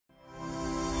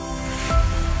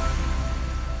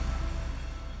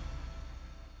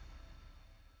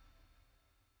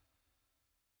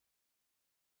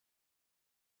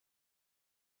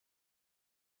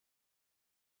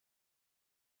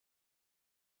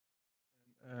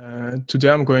Today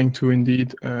I'm going to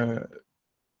indeed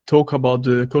talk about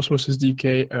the Cosmos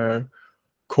SDK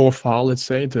core file, let's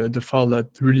say, the file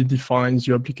that really defines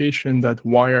your application, that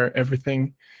wire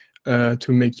everything to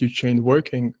make your chain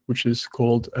working, which is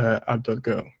called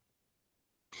app.go.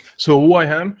 So who I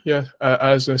am,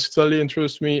 as Stanley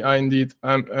introduced me, I'm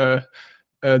the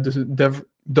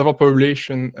developer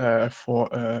relation for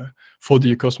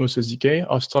the Cosmos SDK.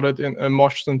 I started in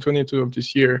March 2022 of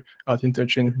this year at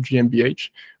Interchain GmbH,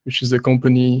 which is a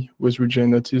company with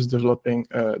Julien that is developing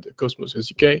the Cosmos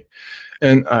SDK.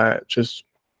 And in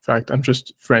fact, I'm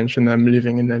just French and I'm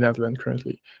living in the Netherlands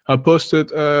currently. I posted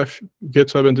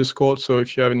GitHub and Discord, so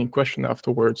if you have any question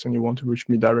afterwards and you want to reach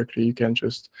me directly, you can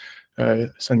just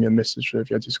send me a message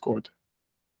via Discord.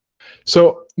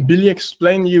 So Billy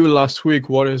explained you last week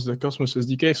what is the Cosmos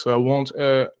SDK, so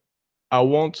I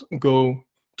won't go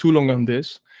too long on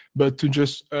this, but to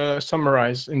just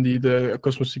summarize, indeed, the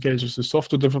Cosmos SDK is just a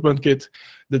software development kit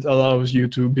that allows you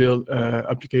to build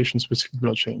application-specific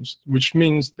blockchains, which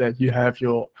means that you have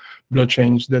your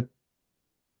blockchains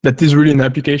that is really an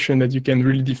application that you can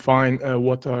really define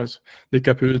what are the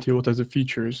capability, what are the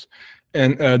features,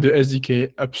 and the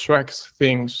SDK abstracts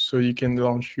things so you can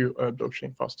launch your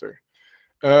blockchain faster.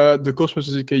 The Cosmos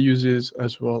SDK uses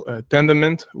as well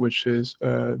Tendermint, which is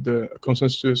the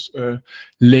consensus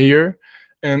layer,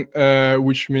 and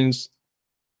which means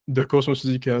the Cosmos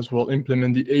SDK as well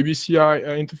implement the ABCI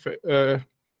interface,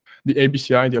 the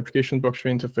application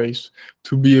blockchain interface,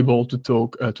 to be able to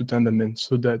talk to Tendermint,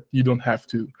 so that you don't have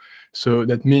to. So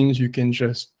that means you can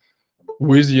just,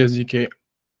 with the SDK,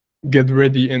 get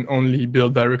ready and only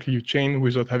build directly your chain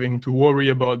without having to worry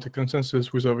about the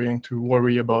consensus, without having to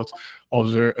worry about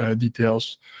other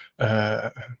details.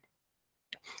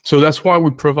 So that's why we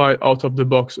provide out of the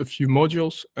box a few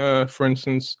modules. For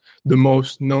instance, the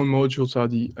most known modules are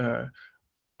the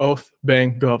Auth,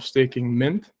 Bank, Gov, Staking,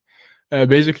 Mint.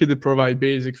 Basically, they provide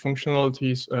basic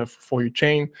functionalities for your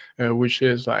chain, which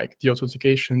is like the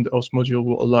authentication. The Auth module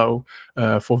will allow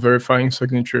for verifying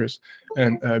signatures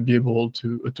and be able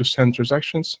to send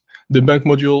transactions. The Bank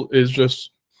module is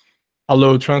just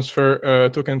allow transfer,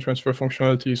 token transfer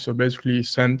functionality. So basically,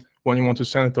 when you want to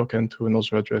send a token to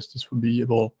another address, you'll be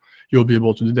able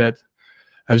to do that.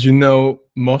 As you know,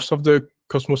 most of the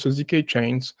Cosmos SDK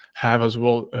chains have as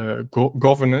well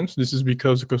governance. This is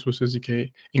because the Cosmos SDK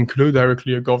include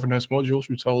directly a governance module,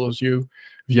 which allows you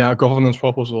via a governance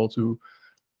proposal to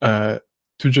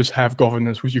just have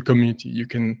governance with your community. You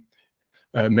can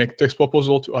make text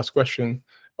proposal to ask question,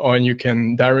 or you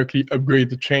can directly upgrade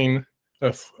the chain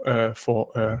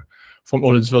from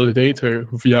all its validator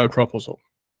via a proposal.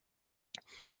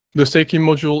 The staking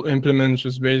module implements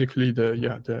just basically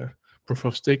the proof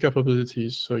of stake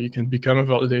capabilities, so you can become a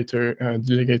validator,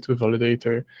 delegate to a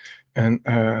validator, and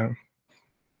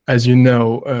as you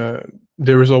know,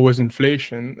 there is always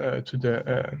inflation to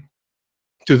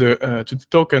the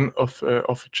token of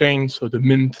a chain. So the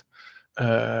Mint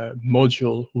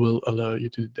module will allow you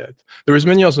to do that. There is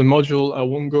many other modules. I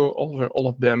won't go over all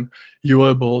of them. You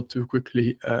are able to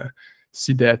quickly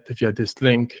see that via this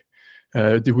link,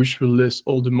 which will list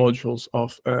all the modules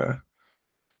of the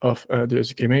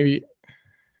SDK. Maybe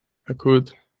I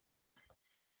could,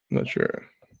 not sure,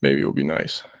 maybe it would be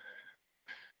nice.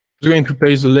 I'm going to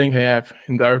paste the link I have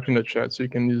directly in the chat so you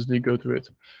can easily go to it.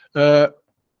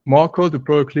 Marco, the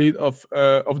product lead of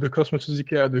the Cosmos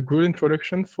SDK, had a good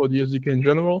introduction for the SDK in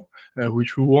general,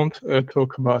 which we won't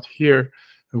talk about here.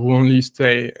 We'll only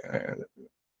stay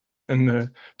and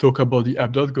talk about the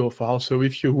app.go file. So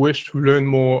if you wish to learn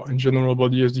more in general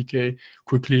about the SDK,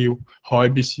 quickly how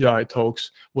ABCI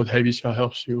talks, what ABCI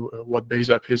helps you, what base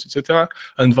app is, etc.,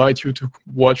 I invite you to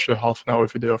watch a half-an-hour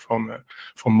video from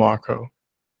Marco.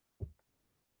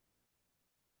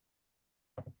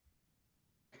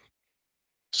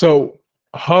 So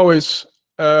what is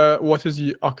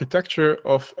the architecture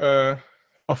of a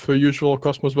usual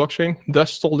Cosmos blockchain?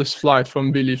 That's stole this slide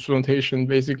from Billy's presentation.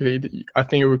 Basically, I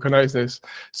think you recognize this.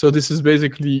 So this is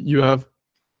basically, you have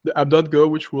the app.go,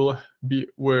 which will be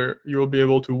where you will be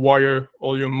able to wire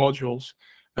all your modules,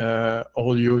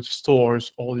 all your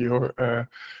stores, all your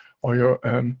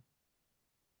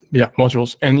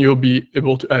modules, and you'll be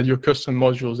able to add your custom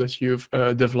modules that you've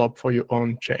developed for your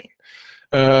own chain.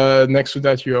 Next to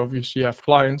that, you obviously have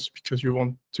clients, because you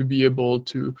want to be able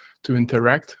to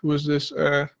interact with this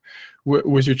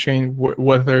with your chain,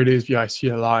 whether it is via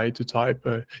CLI to type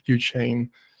your chain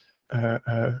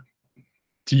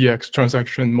DX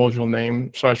transaction module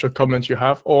name / a comment you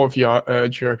have, or via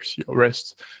gRPC or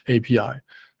REST API.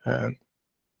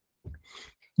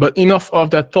 But enough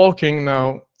of that talking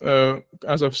now.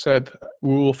 As I've said,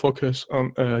 we will focus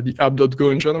on the app.go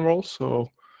in general.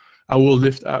 So I will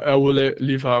leave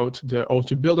out the how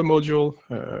to build a module,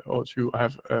 or to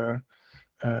have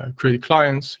create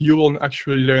clients. You will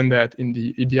actually learn that in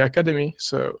the academy.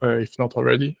 So if not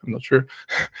already, I'm not sure,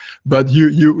 but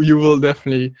you will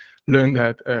definitely learn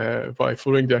that by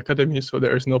following the academy. So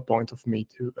there is no point of me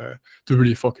to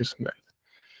really focus on that.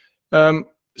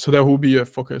 So there will be a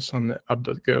focus on the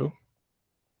app.go.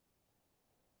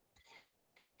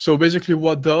 So basically,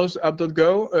 what does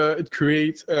app.go? It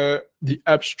creates the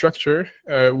app structure,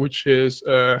 which is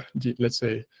let's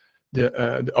say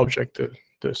the object,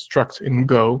 the struct in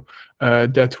Go,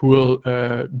 that will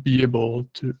be able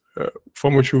to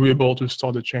from which you'll be able to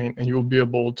start the chain, and you'll be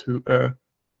able to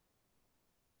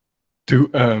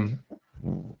that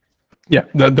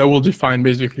will define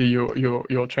basically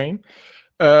your chain.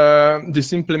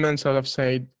 This implements, as I've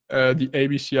said, the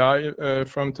ABCI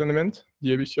from Tendermint,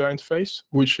 the ABCI interface,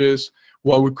 which is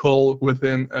what we call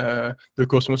within the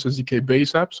Cosmos SDK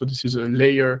base app. So this is a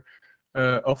layer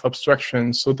of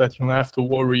abstraction so that you don't have to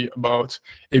worry about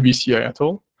ABCI at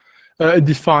all. It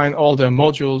defines all the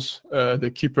modules, the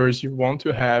keepers you want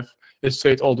to have. It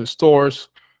sets all the stores,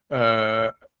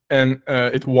 and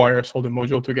it wires all the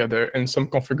modules together, and some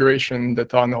configuration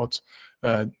that are not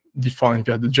defined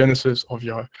via the genesis of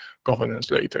your governance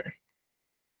later.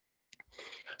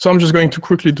 So I'm just going to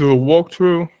quickly do a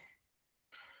walkthrough.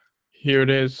 Here it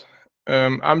is.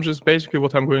 I'm just basically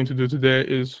what I'm going to do today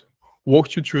is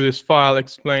walk you through this file,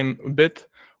 explain a bit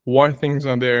why things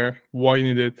are there, why you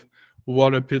need it,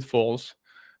 what are pitfalls,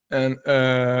 and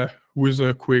with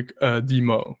a quick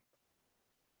demo.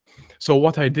 So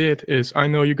what I did is, I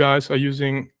know you guys are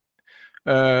using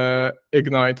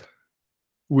Ignite,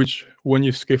 which when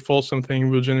you scaffold something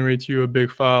will generate you a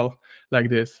big file like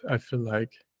this. I feel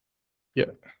like, yeah.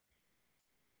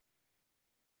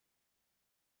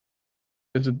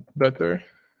 Is it better?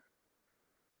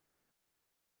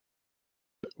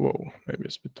 Whoa, maybe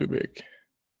it's a bit too big.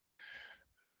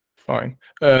 Fine.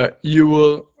 You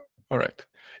will, all right.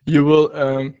 You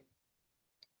will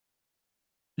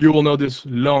know this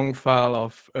long file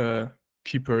of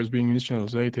keepers being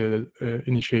initiated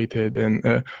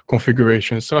and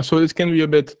configurations. So it can be a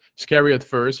bit scary at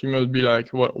first. You might be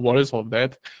like, what is all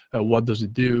that? What does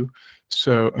it do?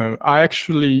 So I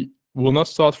actually will not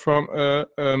start from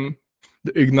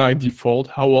the Ignite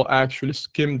default. I will actually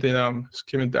skim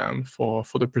it down for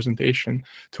the presentation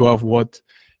to have what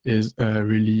is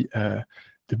really the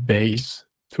base,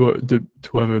 to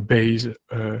have a base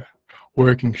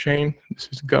working chain. This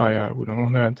is Gaia. We don't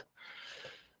want that.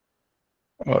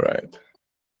 All right.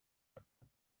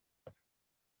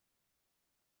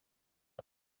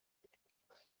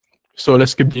 So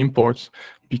let's skip the imports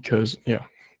because, yeah,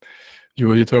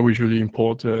 your editor will usually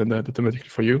import that automatically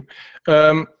for you.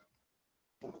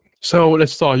 So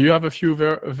let's start. You have a few,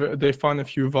 they find a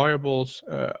few variables.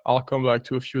 I'll come back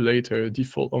to a few later.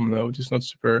 Default node is not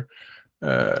super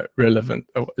relevant.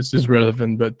 Oh, this is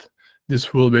relevant, but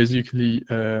this will basically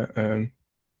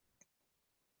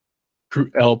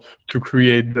help to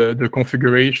create the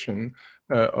configuration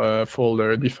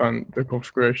folder, define the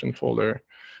configuration folder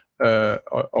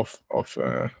of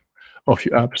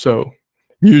your app. So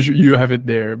usually you have it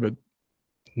there, but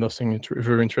nothing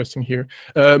very interesting here.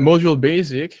 Module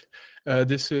basic.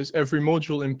 This is every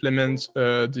module implements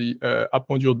the app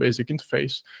module basic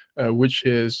interface, which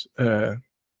is an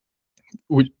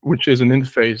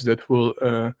interface that will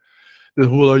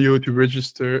allow you to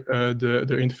register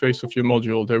the interface of your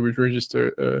module. That will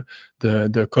register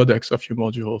the codecs of your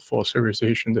module for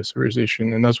serialization,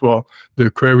 deserialization, and as well the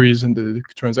queries and the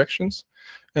transactions.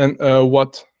 And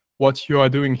what you are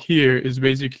doing here is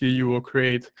basically you will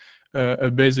create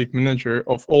a basic manager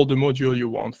of all the module you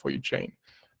want for your chain.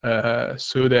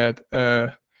 So that,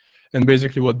 and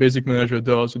basically what basic manager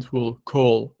does, it will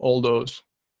call all those,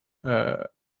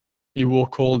 it will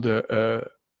call the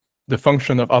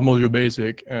function of app module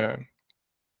basic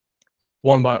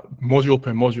one by module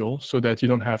per module, so that you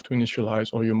don't have to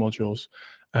initialize all your modules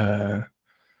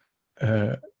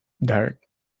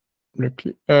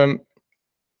directly.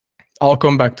 I'll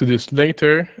come back to this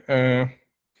later.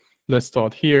 Let's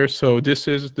start here. So this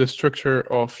is the structure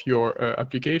of your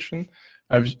application.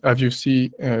 As you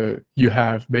see, you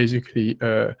have basically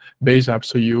base app.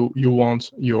 So you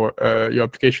want your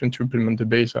application to implement the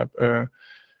base app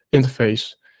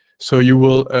interface. So you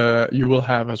will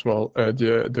have as well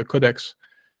the codecs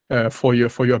for your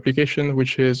application,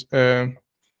 which is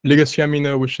legacy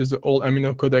amino, which is the old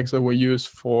amino codecs that were used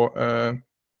for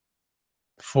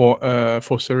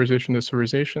serialization,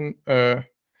 deserialization,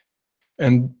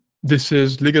 and This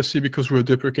is legacy because we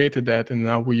deprecated that, and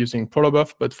now we're using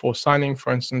protobuf. But for signing,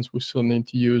 for instance, we still need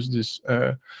to use this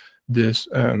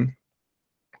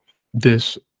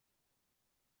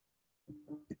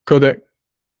codec.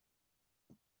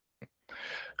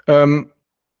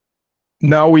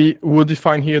 Now we will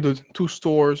define here the two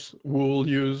stores we'll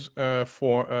use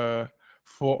for our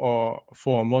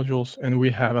modules, and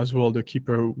we have as well the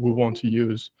keeper we want to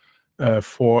use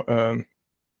for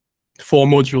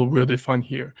module we'll define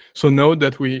here. So note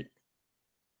that we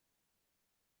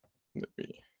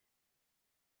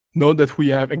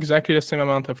have exactly the same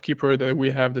amount of keeper, that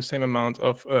we have the same amount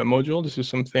of module. This is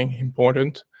something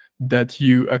important that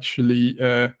you actually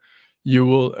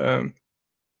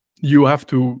you have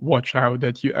to watch out,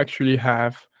 that you actually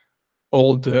have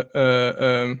all the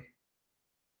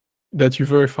that you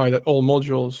verify that all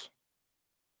modules,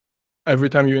 every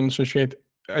time you instantiate,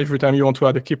 every time you want to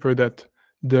add a keeper, that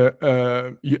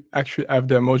you actually have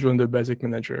the module in the basic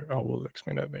manager. I will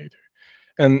explain that later,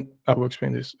 and I will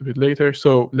explain this a bit later.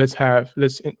 So let's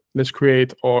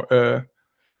create our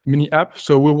mini app.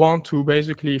 So we want to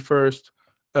basically first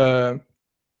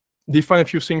define a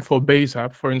few things for base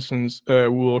app. For instance, we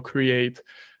will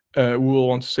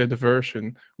want to set the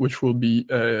version, which will be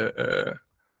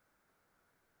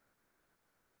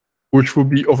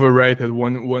overrated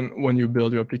when you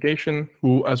build your application.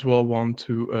 We as well want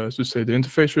to say the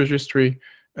interface registry,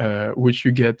 which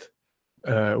you get,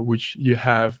 which you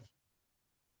have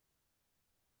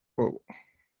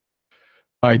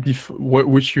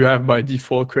which you have by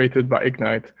default created by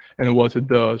Ignite. And what it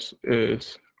does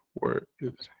is, what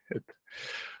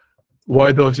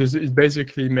it does is it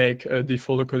basically make a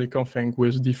default locally config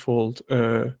with default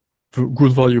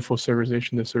good value for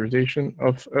serialization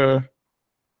of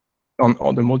on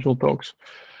all the module talks.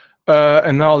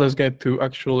 And now let's get to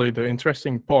actually the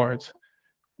interesting part,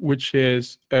 which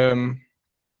is let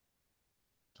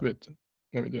me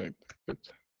do it.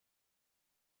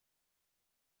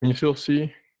 Can you still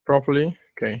see properly?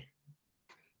 Okay.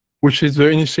 Which is the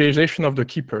initialization of the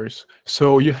keepers.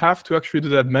 So you have to actually do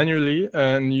that manually,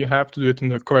 and you have to do it in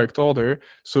the correct order.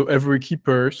 So every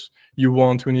keepers, you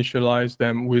want to initialize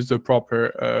them with the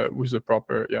proper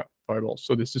variable.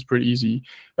 So this is pretty easy.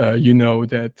 You know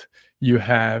that you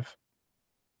give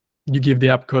the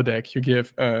app codec,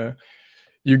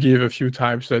 you give a few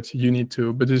types that you need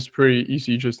to, but it's pretty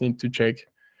easy. You just need to check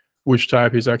which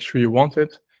type is actually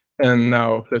wanted. And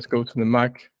now let's go to the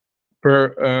Mac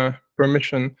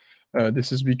permission.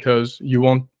 This is because you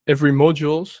want every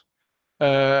module's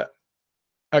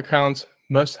account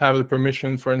must have the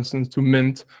permission, for instance, to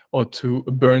mint or to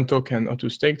burn token or to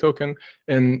stake token.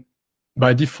 And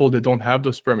by default, they don't have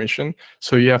those permission.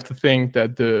 So you have to think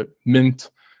that the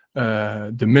mint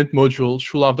module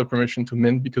should have the permission to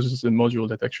mint, because it's a module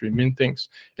that actually mint things.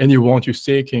 And you want your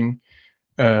staking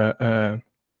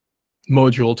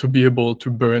module to be able to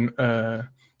burn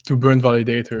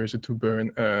validators, to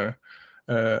burn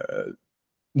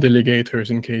delegators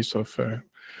in case of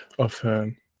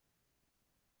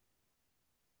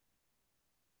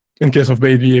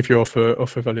bad behavior of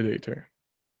a validator.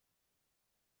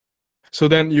 So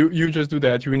then you just do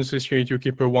that. You instantiate your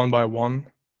keeper one by one,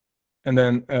 and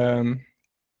then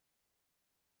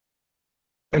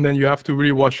you have to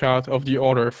really watch out of the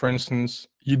order. For instance,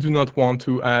 you do not want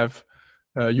to have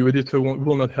your editor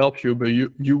will not help you, but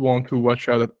you want to watch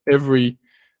out that every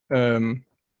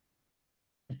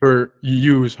keeper you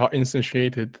use are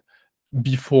instantiated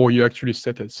before you actually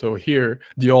set it. So here,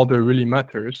 the order really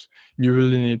matters. You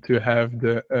really need to have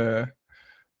the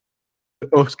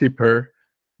host keeper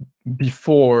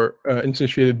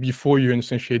instantiated before you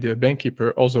instantiate the bank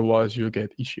keeper. Otherwise, you'll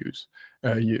get issues.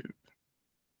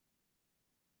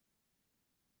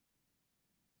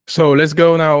 So let's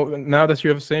go now. Now that you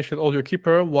have instantiated all your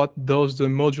keeper, what does the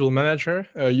module manager?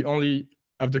 You only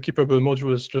have the keeper, but the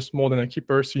module is just more than a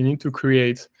keeper. So you need to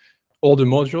create all the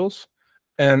modules,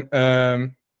 and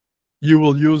you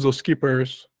will use those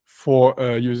keepers for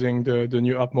using the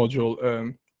new app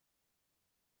module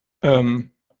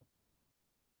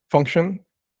function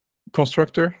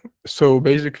constructor. So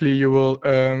basically, you will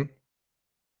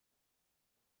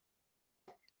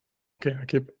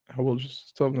okay. I will just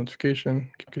stop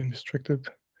notification. Keep getting distracted.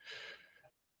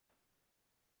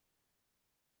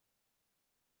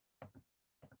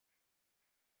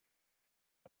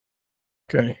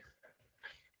 Okay.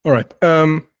 All right.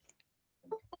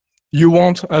 You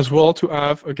want as well to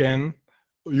have, again,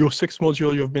 your 6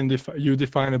 module you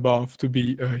define above to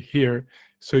be here.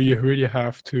 So you really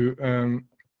have to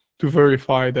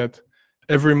verify that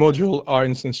every module are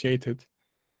instantiated.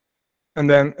 And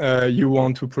then you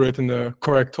want to put it in the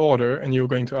correct order, and you're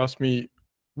going to ask me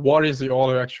what is the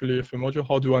order actually of a module?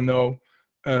 How do I know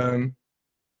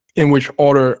in which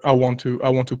order I want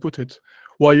to put it?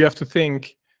 Well, you have to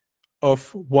think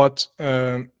of what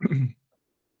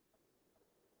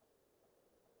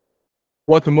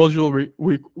what the module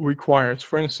requires.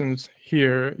 For instance,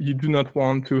 here you do not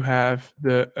want to have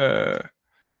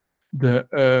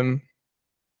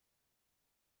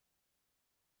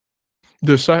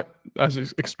as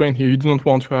explained here, you do not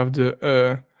want to have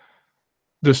the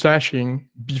slashing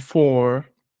before.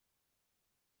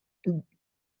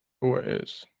 Where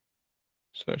is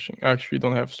slashing? Actually,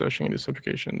 don't have slashing in this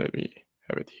application. Let me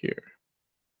have it here.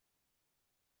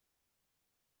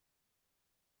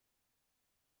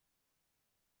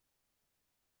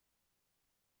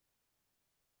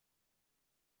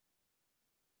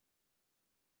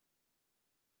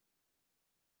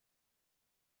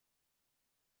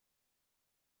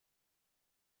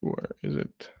 Where is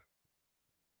it?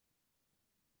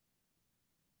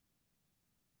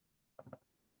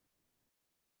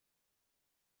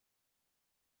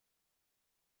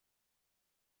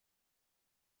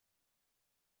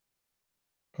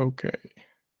 Okay.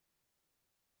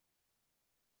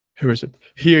 Here is it.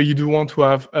 Here you do want to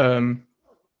have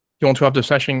the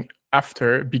slashing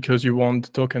after, because you want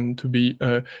the token to be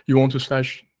you want to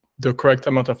slash the correct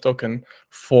amount of token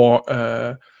for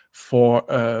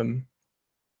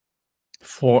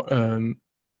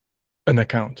an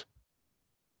account.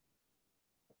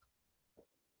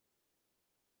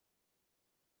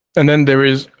 And then there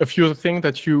is a few other things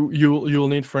that you'll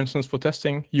need. For instance, for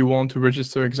testing, you want to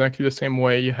register exactly the same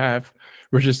way you have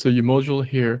register your module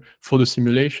here for the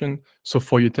simulation. So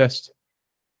for your test,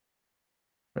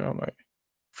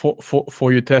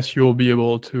 for your test, you'll be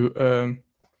able to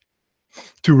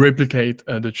replicate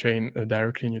the chain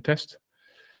directly in your test.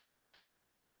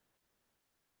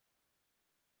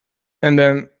 And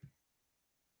then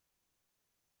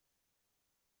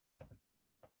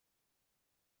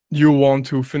you want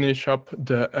to finish up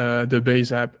the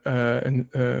base app and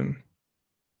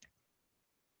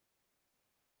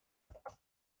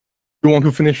you want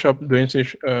to finish up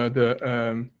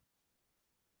the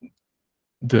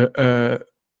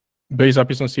base app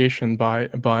instantiation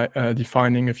by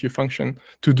defining a few functions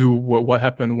to do what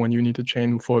happened when you need a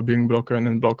chain for a being blocker and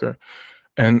unblocker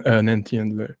and an NT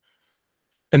handler.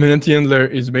 And an NT handler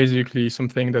is basically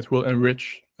something that will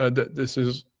enrich. This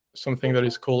is something that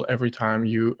is called every time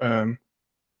you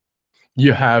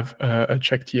have a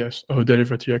check TS or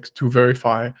deliver TX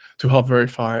to help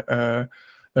verify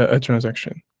a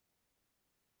transaction.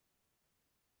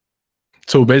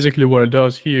 So basically what it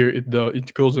does here,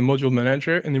 it calls the module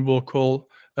manager, and it will call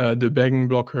the begging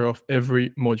blocker of every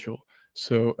module.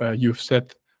 So you've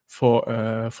set for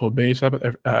base app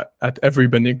at every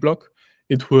bending block,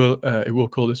 it will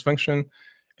call this function,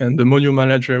 and the module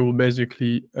manager will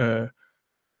basically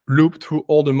loop through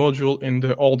all the module in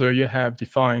the order you have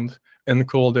defined and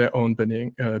call their own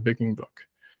begging block.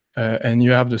 And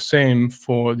you have the same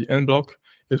for the end block.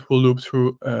 It will loop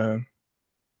through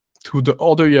to the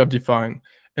order you have defined,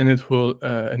 and it will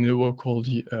call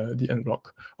the end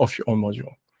block of your own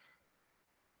module.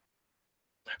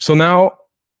 So now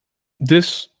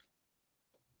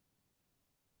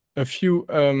a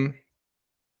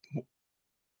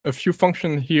few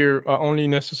functions here are only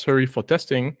necessary for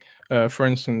testing. For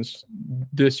instance,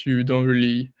 this you don't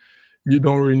really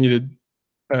need it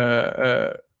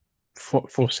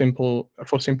for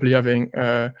simply having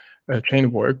a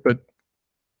chain work, but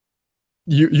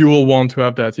you will want to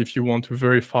have that if you want to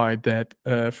verify that,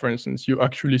 for instance, you're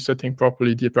actually setting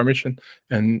properly the permission,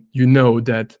 and you know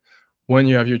that when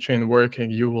you have your chain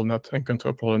working, you will not encounter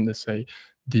a problem. Let's say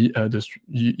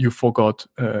you forgot.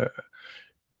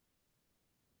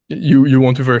 You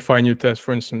want to verify in your test,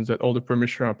 for instance, that all the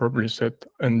permissions are properly set,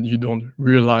 and you don't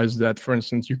realize that, for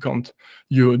instance, you can't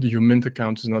your mint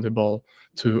account is not able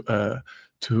to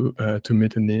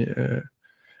mint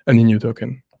any new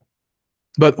token.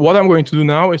 But what I'm going to do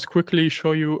now is quickly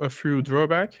show you a few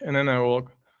drawbacks, and then I will.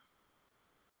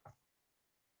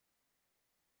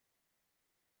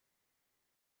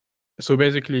 So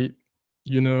basically,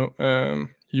 you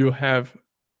have.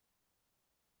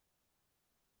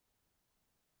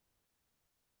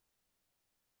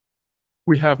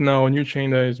 We have now a new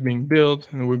chain that is being built,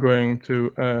 and we're going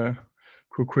to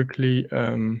quickly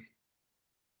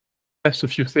test a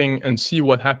few things and see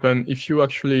what happens if you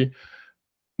actually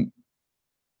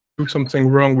do something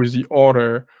wrong with the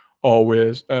order or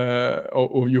with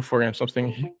or you forget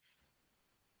something.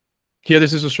 Here,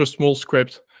 this is just a small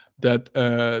script that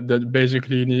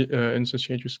basically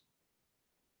instantiate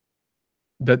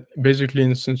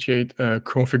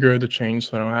configure the chain.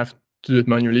 So I don't have do it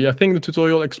manually. I think the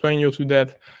tutorial explains you to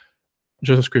that.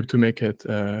 Just a script to make it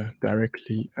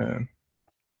directly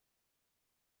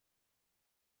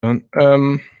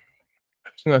done.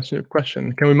 That's your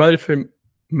question. Can we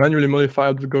manually modify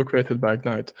app.go created by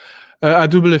Ignite? I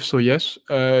do believe so. Yes,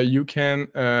 you can.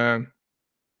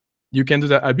 You can do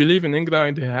that. I believe in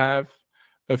Ignite they have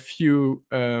a few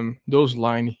those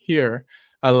line here,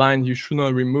 a line you should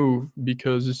not remove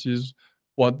because this is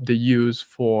what they use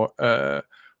for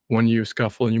when you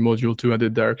scaffold a new module to add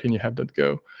it directly in your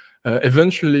app.go.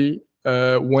 Eventually,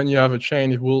 when you have a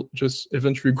chain, it will just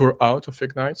eventually grow out of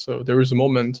Ignite. So there is a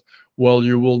moment where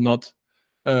you will not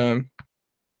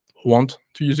want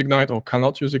to use Ignite or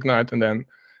cannot use Ignite, and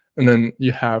then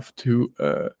you have to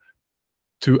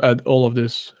add all of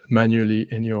this manually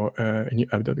in your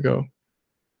app.go.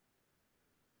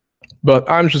 But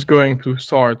I'm just going to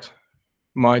start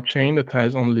my chain that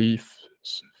has only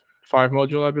 5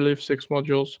 modules, I believe, 6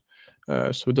 modules.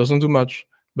 So it doesn't do much,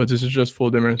 but this is just for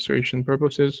demonstration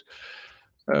purposes.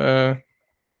 Okay,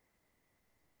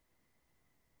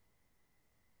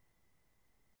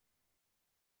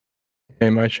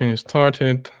 my chain is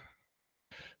started.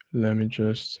 Let me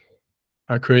just,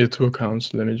 I created 2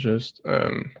 accounts. Let me just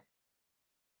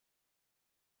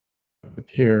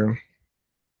here.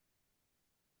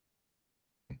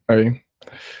 Okay.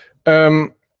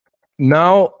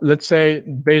 Now let's say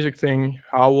basic thing.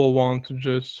 I will want to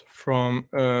just from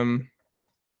send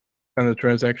a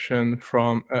transaction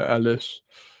from Alice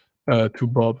to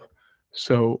Bob.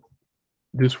 So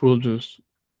this will just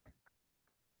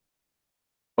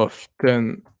of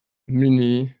 10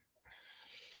 mini.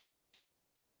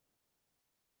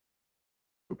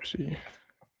 Oopsie.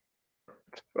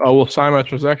 I will sign my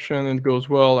transaction and it goes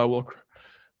well. I will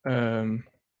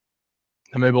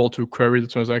I'm able to query the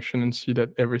transaction and see that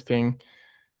everything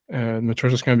the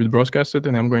transaction can be broadcasted,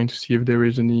 and I'm going to see if there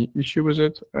is any issue with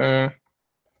it.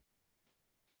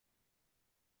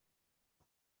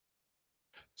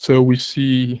 So we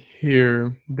see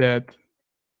here that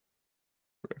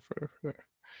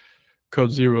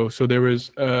code 0. So there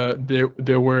is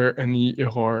there were any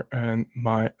error, and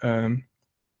my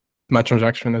my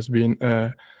transaction has been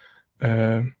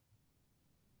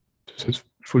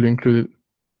fully included.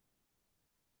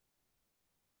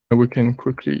 And we can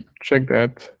quickly check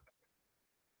that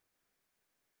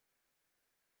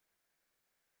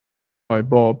by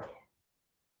Bob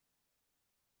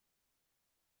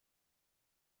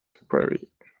query.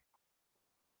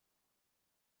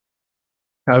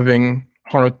 Having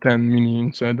 110 mini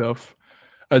instead of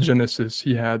a Genesis,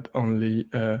 he had only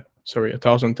sorry,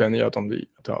 1010. He had only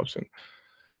 1000.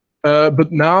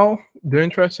 But now the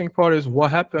interesting part is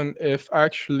what happened if I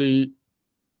actually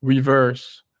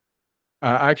reverse,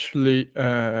 actually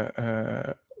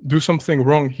do something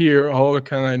wrong here. How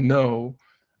can I know?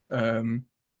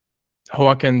 How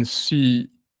I can see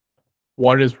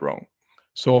what is wrong?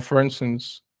 So, for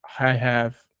instance, I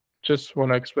have just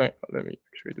want to explain. Let me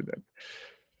actually do that.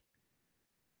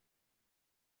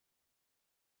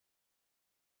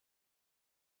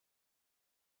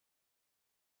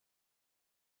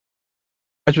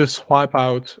 I just swipe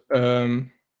out. We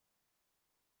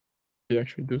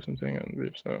actually do something on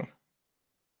this. So.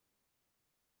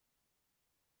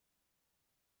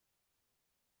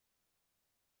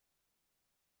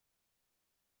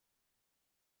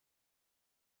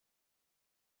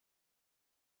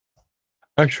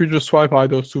 Actually, just swipe out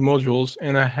those 2 modules,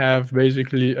 and I have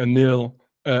basically a nil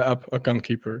app account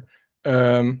keeper.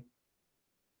 The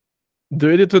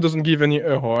editor doesn't give any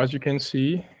error, as you can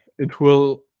see. It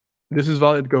will. This is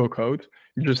valid Go code.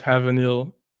 You just have a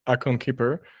nil account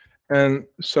keeper, and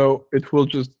so it will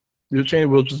just your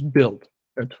chain will just build.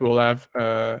 It will have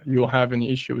you'll have any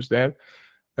issues there.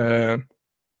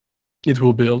 It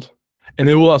will build, and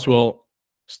it will as well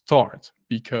start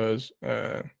because.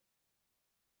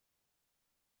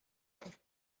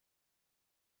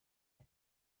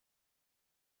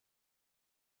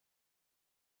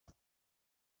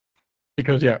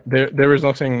 Because yeah, there is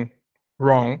nothing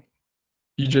wrong.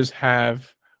 You just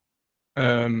have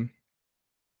an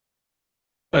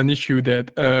issue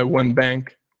that one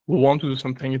bank will want to do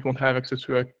something, it won't have access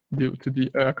to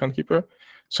the account keeper.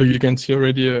 So you can see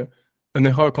already an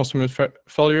error customer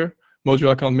failure.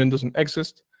 Module account min doesn't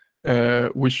exist,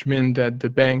 which means that the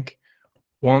bank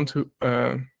want to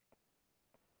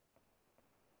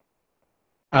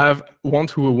have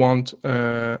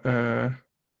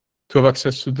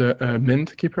access to the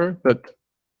mint keeper, but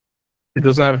it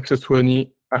doesn't have access to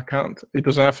any account. It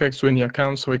doesn't have access to any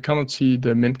account, so it cannot see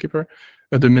the mint keeper,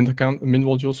 the mint account, mint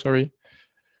module, sorry.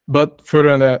 But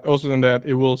further than that,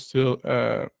 it will still,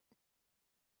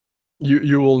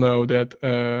 you will know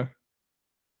that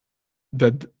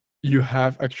that you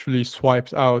have actually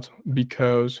swiped out,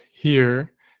 because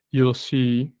here you'll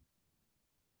see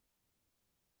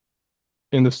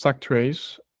in the stack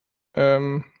trace.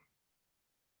 All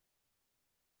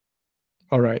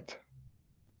right.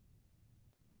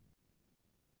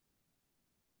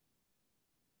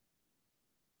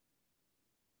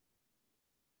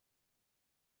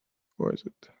 Where is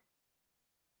it?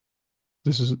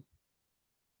 This is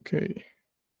okay.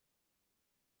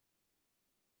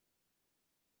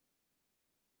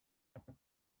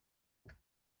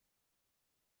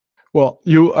 Well,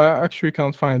 you actually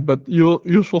can't find, but you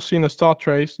will see in the start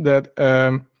trace that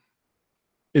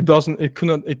it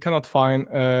cannot find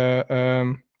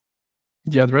the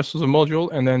address of the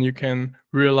module, and then you can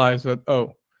realize that,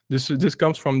 oh, this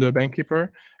comes from the bank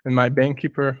keeper, and my bank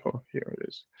keeper, oh, here it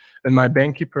is, and my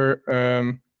bank keeper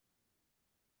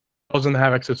doesn't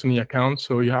have access to the account,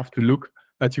 so you have to look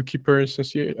at your keeper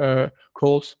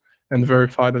calls and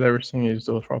verify that everything is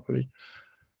done properly.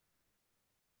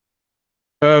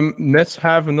 Let's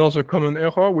have another common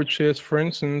error, which is, for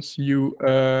instance, you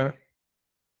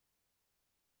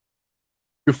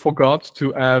forgot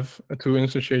to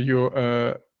instantiate your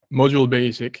module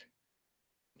basic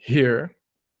here.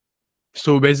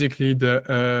 So basically,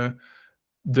 the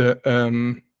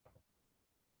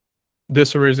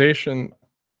deserialization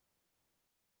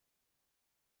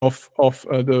of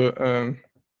the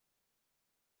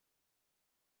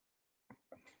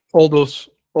all those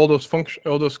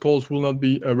calls will not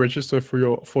be registered for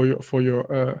your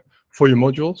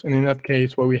modules, and in that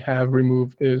case, what we have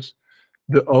removed is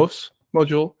the auth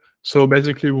module. So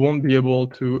basically, we won't be able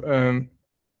to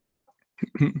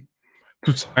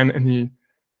to sign any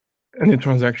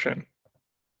transaction.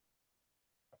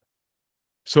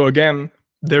 So again,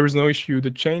 there is no issue.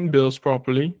 The chain builds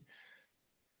properly,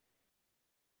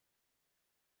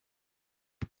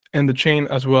 and the chain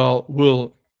as well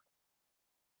will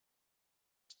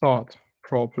start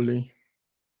properly.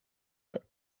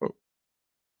 Oh.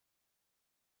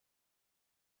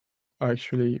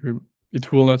 Actually,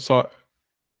 it will not start.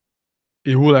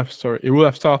 It will have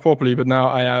started properly, but now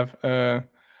I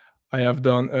have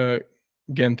done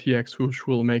GAN-TX, which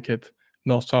will make it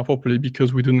not start properly,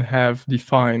 because we didn't have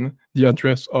defined the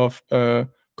address of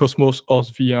Cosmos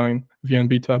SDK VN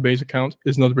beta base account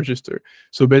is not registered.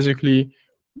 So basically,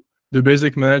 the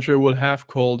basic manager will have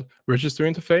called register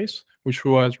interface, which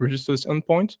was register this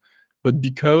endpoint, but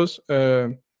because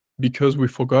we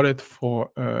forgot it we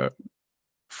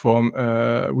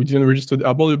didn't register the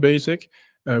module basic,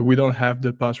 we don't have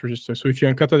the pass register. So if you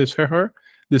encounter this error,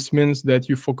 this means that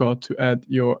you forgot to add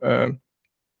your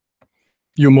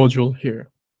module here.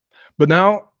 But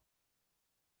now,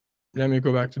 let me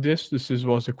go back to this. This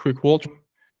was a quick walkthrough.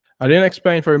 I didn't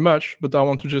explain very much, but I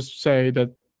want to just say that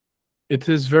it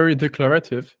is very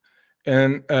declarative,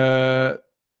 and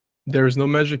there is no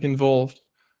magic involved,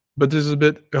 but this is a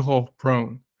bit error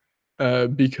prone,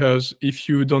 because if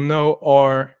you don't know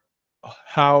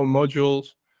how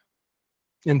modules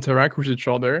interact with each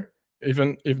other,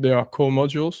 even if they are core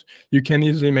modules, you can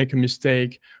easily make a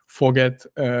mistake, forget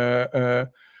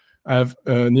have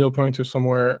a nil pointer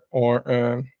somewhere, or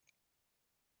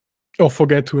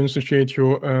forget to instantiate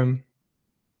your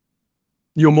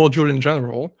module in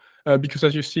general, because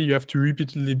as you see, you have to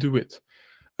repeatedly do it.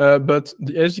 But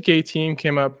the SDK team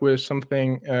came up with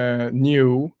something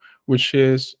new, which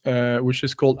is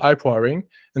called app wiring,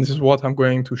 and this is what I'm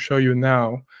going to show you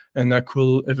now, and that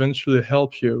will eventually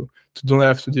help you to don't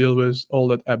have to deal with all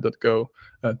that app.go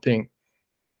thing.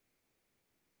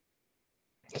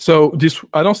 So this,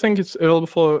 I don't think it's available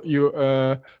for you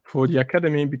for the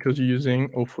Academy, because you're using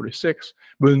 046.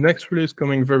 But the next release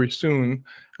coming very soon,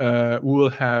 we will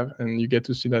have, and you get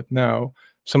to see that now,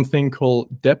 something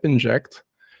called dep inject,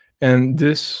 and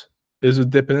this is a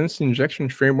dependency injection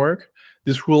framework.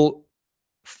 This will,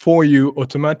 for you,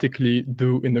 automatically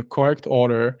do in the correct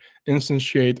order,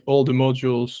 instantiate all the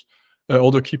modules,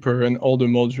 all the keeper and all the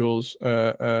modules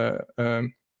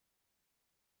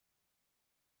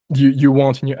you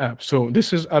want in your app. So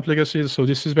this is app legacy. So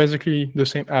this is basically the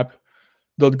same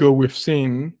app.go we've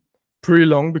seen pretty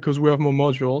long, because we have more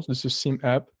modules. This is sim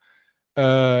app.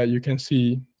 You can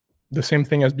see the same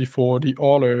thing as before, the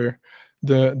order,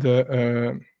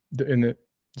 the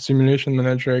simulation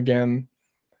manager again,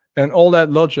 and all that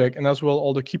logic, and as well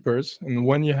all the keepers. And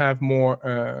when you have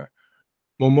more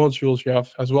modules, you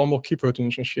have as well more keeper to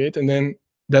instantiate, and then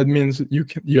that means you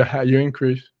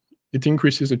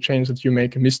increases the chance that you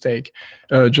make a mistake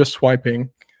just swiping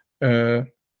a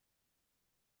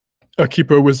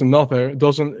keeper with another.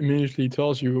 Doesn't immediately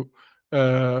tells you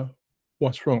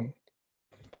what's wrong.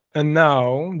 And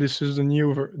now this is the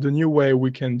new way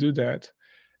we can do that.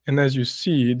 And as you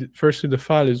see, firstly, the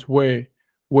file is way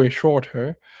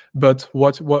shorter, but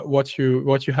what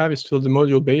you have is still the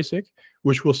module basic,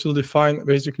 which will still define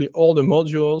basically all the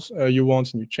modules you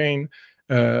want in your chain,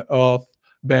 auth,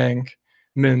 bank,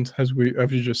 mint, as we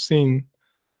just seen.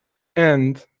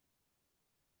 And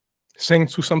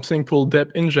thanks to something called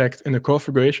dep inject in the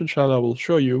configuration chart I will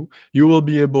show you, you will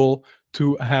be able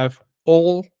to have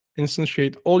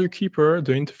instantiate all your keeper,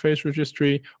 the interface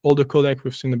registry, all the codec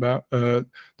we've seen about, the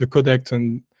codec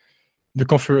and the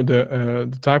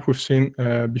type we've seen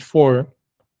before,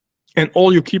 and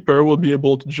all your keeper will be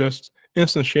able to just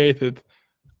instantiate it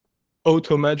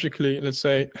auto-magically, let's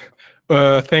say,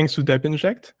 thanks to dep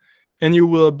inject, and you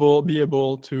will be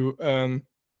able to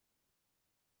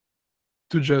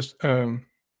just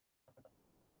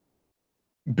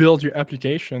build your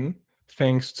application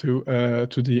thanks to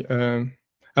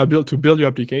build your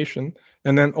application,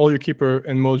 and then all your keeper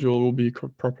and module will be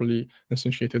properly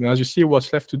instantiated. And as you see,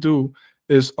 what's left to do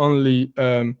is only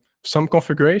some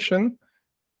configuration.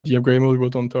 The upgrade mode we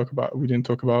didn't talk about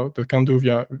that can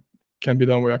be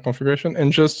done via configuration,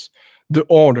 and just the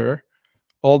order.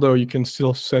 Although you can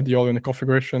still set the order in the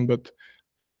configuration, but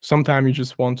sometimes you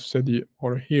just want to set the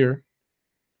order here,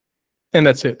 and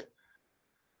that's it.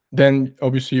 Then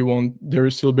obviously there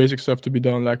is still basic stuff to be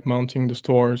done, like mounting the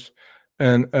stores,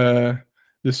 and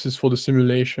this is for the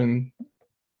simulation.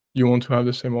 You want to have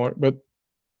the same order, but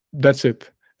that's it.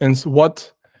 And so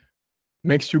what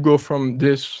makes you go from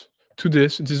this to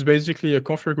this? It is basically a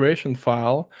configuration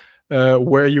file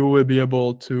where you will be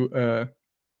able to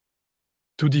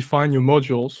define your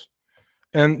modules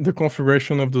and the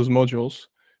configuration of those modules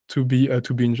to be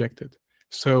injected.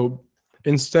 So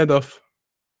instead of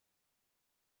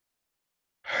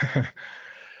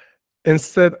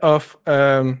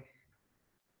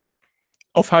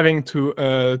having to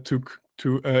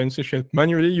instantiate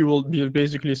manually, you will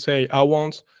basically say, I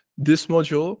want this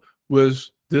module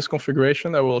with this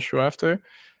configuration I will show after,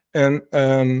 and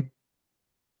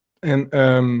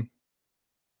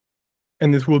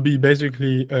it will be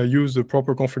basically use the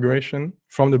proper configuration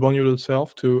from the module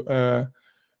itself to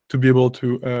be able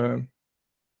to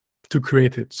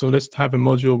create it. So let's have a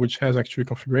module which has actually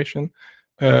configuration.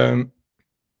 The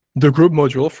group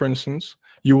module, for instance,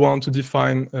 you want to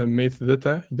define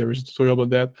metadata. There is a tutorial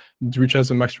about that, which has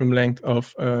a maximum length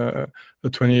of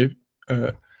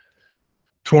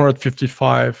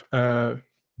 255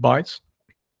 bytes.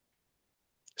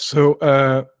 So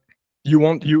you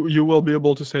will be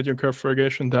able to set your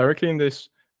configuration directly in this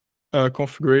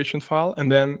configuration file,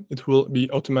 and then it will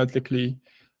be automatically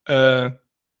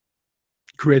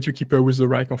create your keeper with the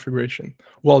right configuration.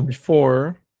 While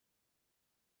before,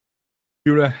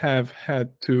 you would have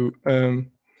had to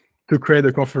create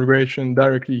a configuration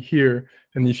directly here,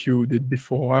 and if you did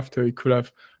before or after, it could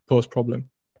have posed problem.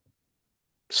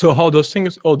 So how does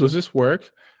this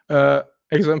work?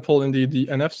 Example, indeed, the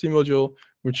NFC module,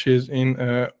 which is in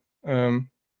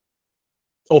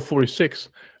 046,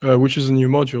 which is a new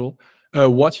module.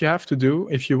 What you have to do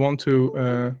if you want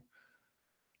to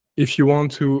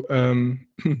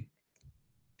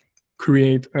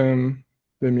create,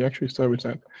 let me actually start with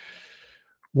that.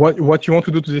 What you want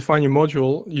to do to define your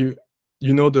module, you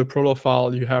know the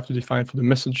profile you have to define for the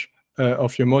message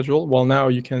of your module. Well, now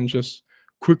you can just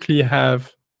quickly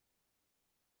have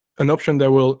an option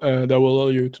that will allow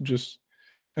you to just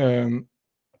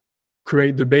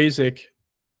create the basic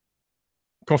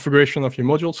configuration of your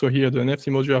module. So here, the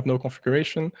NFT module have no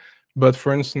configuration, but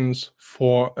for instance,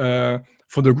 for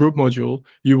the group module,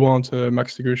 you want a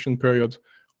max execution period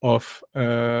of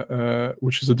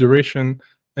which is a duration,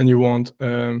 and you want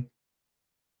the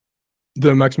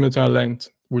maximum length,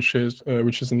 which is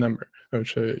a number,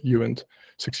 which uint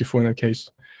 64 in that case.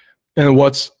 And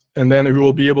then we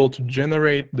will be able to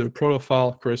generate the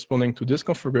profile corresponding to this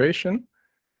configuration,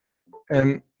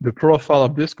 and the profile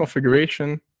of this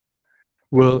configuration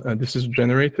will this is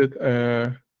generated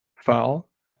file,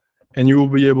 and you will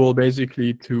be able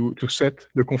basically to set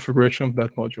the configuration of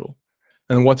that module.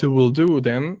 And what it will do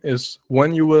then is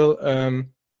when you will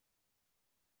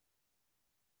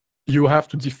you have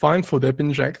to define for dep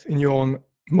inject in your own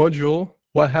module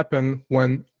what happened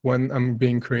when I'm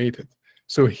being created.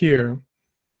 So here,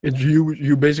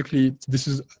 you basically, this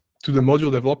is to the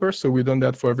module developer, so we've done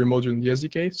that for every module in the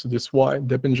SDK. So this is why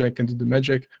dep inject can do the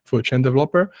magic for a chain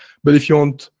developer. But if you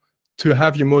want to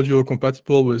have your module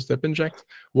compatible with dep inject,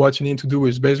 what you need to do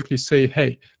is basically say,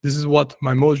 hey, this is what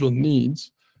my module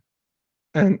needs,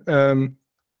 and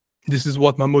this is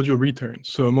what my module returns.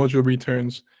 So a module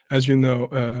returns, as you know,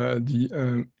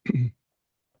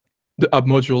 the app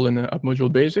module and the app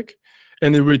module basic,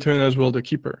 and it returns as well the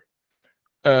keeper.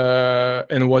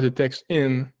 And what it takes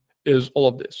in is all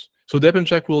of this. So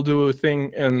depencheck will do a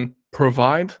thing and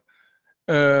provide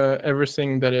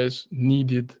everything that is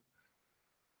needed.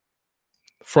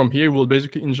 From here, we'll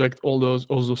basically inject all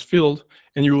those fields,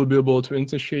 and you will be able to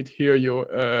instantiate here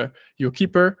your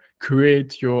keeper,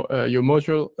 create your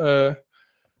module,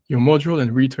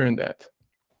 and return that.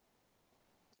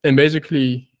 And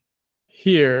basically,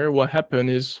 here what happened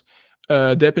is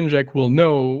depencheck will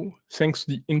know, thanks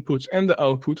to the inputs and the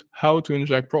output, how to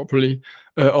inject properly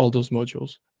all those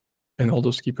modules and all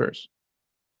those keepers.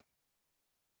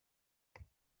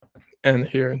 And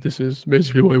here, this is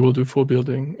basically what we will do for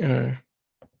building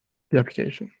the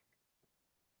application.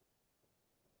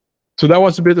 So that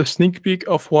was a bit of sneak peek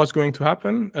of what's going to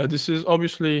happen. This is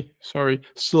obviously,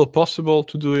 still possible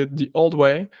to do it the old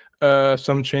way.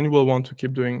 Some chain will want to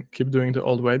keep doing the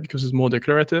old way because it's more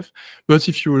declarative. But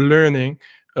if you're learning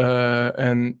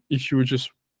and if you just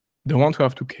don't want to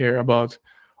have to care about,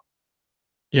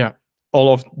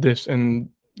 all of this and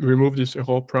remove this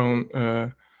error-prone,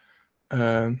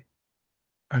 I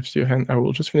see your hand. I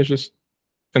will just finish this,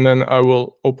 and then I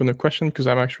will open a question because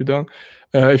I'm actually done.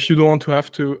 If you don't want to have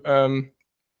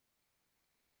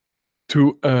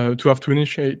to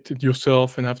initiate it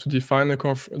yourself and have to define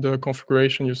the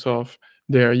configuration yourself,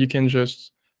 there you can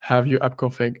just have your app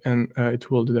config, and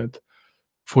it will do that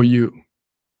for you.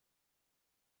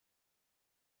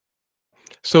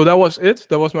 So that was it.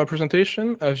 That was my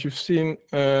presentation. As you've seen,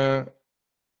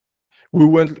 we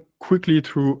went quickly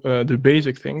through the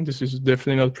basic thing. This is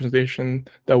definitely not a presentation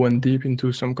that went deep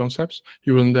into some concepts.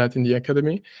 You will learn that in the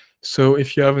academy. So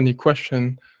if you have any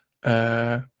question,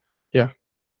 please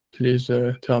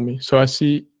tell me. So I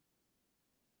see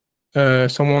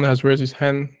someone has raised his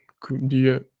hand. Would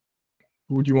you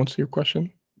want to see your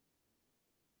question?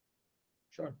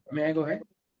 Sure. May I go ahead?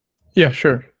 Yeah,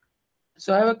 sure.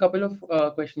 So I have a couple of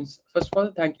questions. First of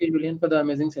all, thank you, Julien, for the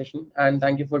amazing session, and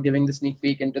thank you for giving the sneak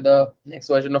peek into the next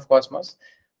version of Cosmos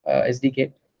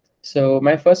SDK. So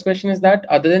my first question is that,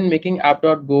 other than making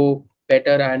app.go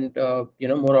better and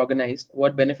more organized,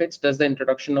 what benefits does the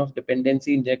introduction of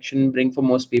dependency injection bring for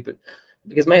most people?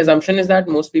 Because my assumption is that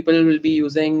most people will be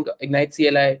using Ignite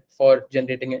CLI for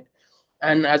generating it,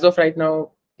 and as of right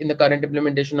now, in the current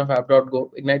implementation of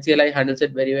app.go, Ignite CLI handles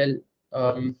it very well.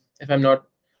 If I'm not,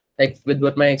 like, with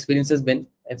what my experience has been,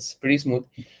 it's pretty smooth.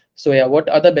 So yeah, what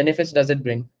other benefits does it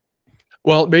bring?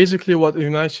 Well, basically, what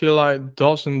Ignite CLI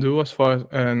doesn't do, as far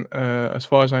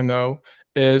as I know,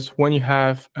 is when you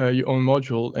have your own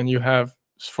module and you have,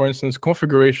 for instance,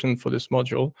 configuration for this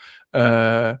module,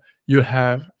 you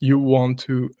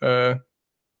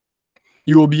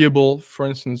will be able, for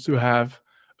instance, to have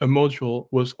a module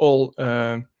with all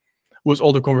the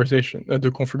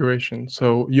configuration.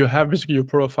 So you have basically your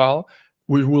profile,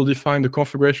 which will define the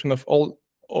configuration of all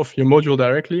of your module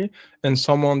directly, and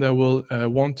someone that will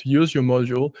want to use your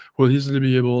module will easily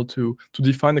be able to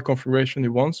define the configuration he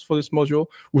wants for this module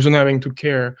without having to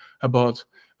care about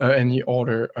any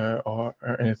order or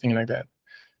anything like that.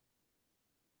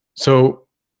 So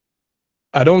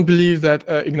I don't believe that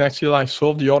Ignite CLI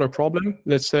solved the order problem.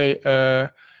 Let's say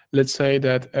that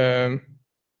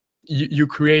you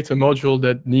create a module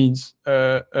that needs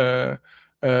a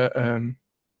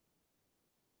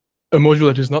module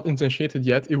that is not instantiated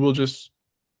yet. It will just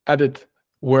add it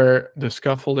where the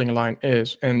scaffolding line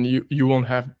is, and you won't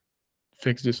have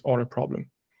fixed this order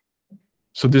problem.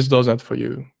 So this does that for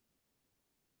you.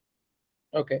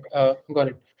 Okay, got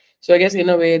it. So I guess in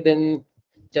a way, then,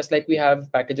 just like we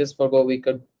have packages for Go, we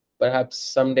could perhaps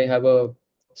someday have a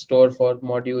store for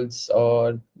modules,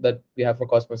 or that we have for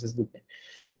Cosmos SDK.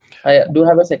 I do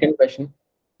have a second question.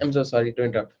 I'm so sorry to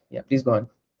interrupt. Yeah, please go on.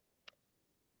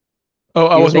 Oh,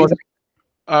 I You were was saying about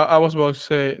I was about to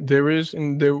say there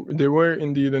were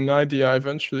indeed an idea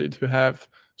eventually to have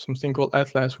something called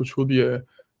Atlas, which will be a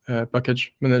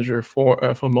package manager for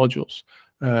modules,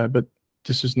 but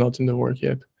this is not in the work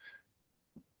yet.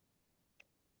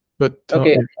 But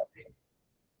okay.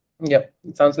 Yeah,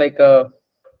 it sounds like a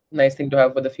nice thing to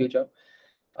have for the future.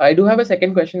 I do have a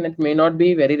second question that may not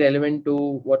be very relevant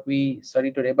to what we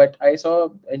studied today, but I saw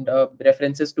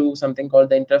references to something called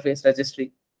the interface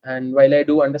registry. And while I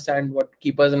do understand what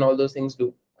keepers and all those things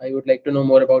do, I would like to know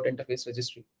more about interface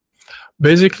registry.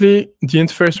 basically, the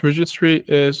interface registry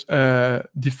is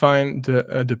define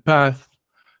the path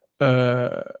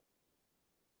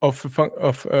of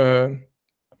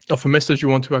a message you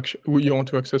want to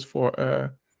access for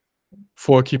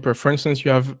a keeper. For instance,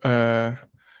 you have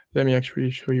let me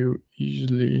actually show you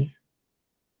easily.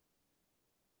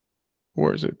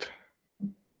 Where is it?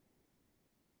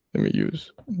 Let Let me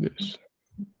use this.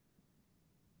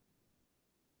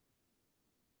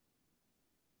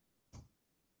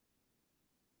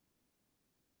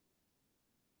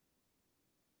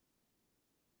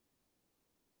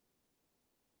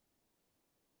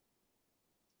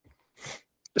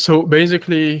 So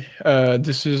basically,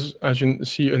 this is, as you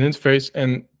see, an interface,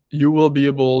 and you will be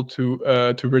able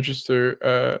to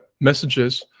register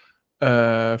messages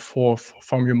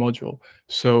from your module.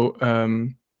 So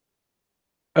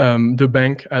the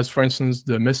bank has, for instance,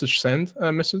 the message send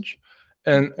message,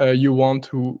 and you want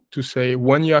to say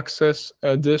when you access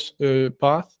this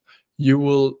path, you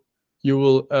will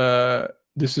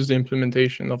this is the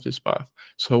implementation of this path.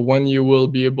 So when you will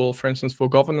be able, for instance, for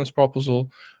governance proposal,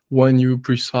 when you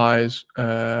precise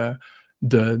the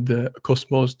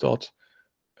Cosmos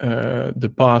the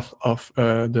path of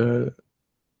the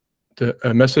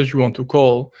message you want to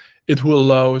call, it will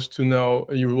allow us to know.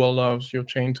 You will allow your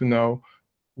chain to know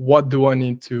what do I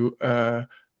need to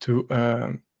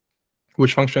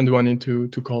which function do I need to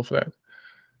call for that.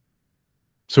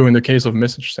 So in the case of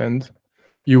message send,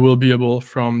 you will be able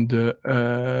from the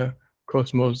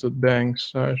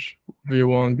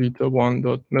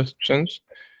cosmos.bank/v1beta1.messageSend,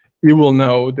 you will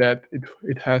know that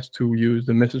it has to use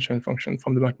the message send function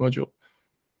from the back module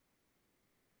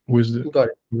with the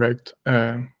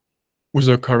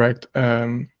correct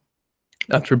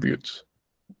attributes.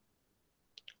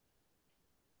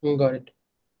 Got it.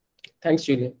 Thanks,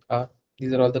 Julien.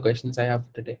 These are all the questions I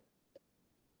have today.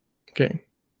 Okay.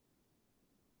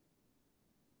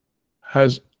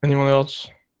 Has anyone else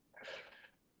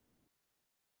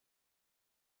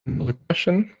another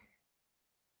question?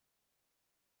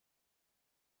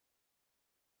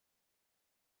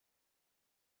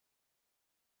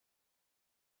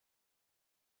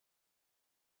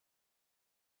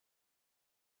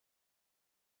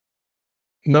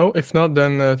 No, if not,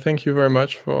 then thank you very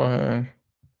much for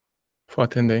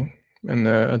attending. And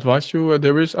advise you,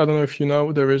 there is, I don't know if you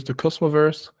know, there is the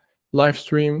Cosmoverse live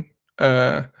stream,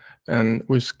 and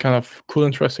with kind of cool,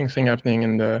 interesting thing happening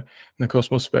in the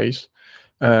Cosmos space.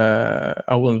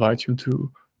 I will invite you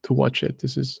to watch it.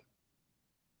 This is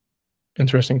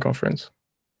interesting conference.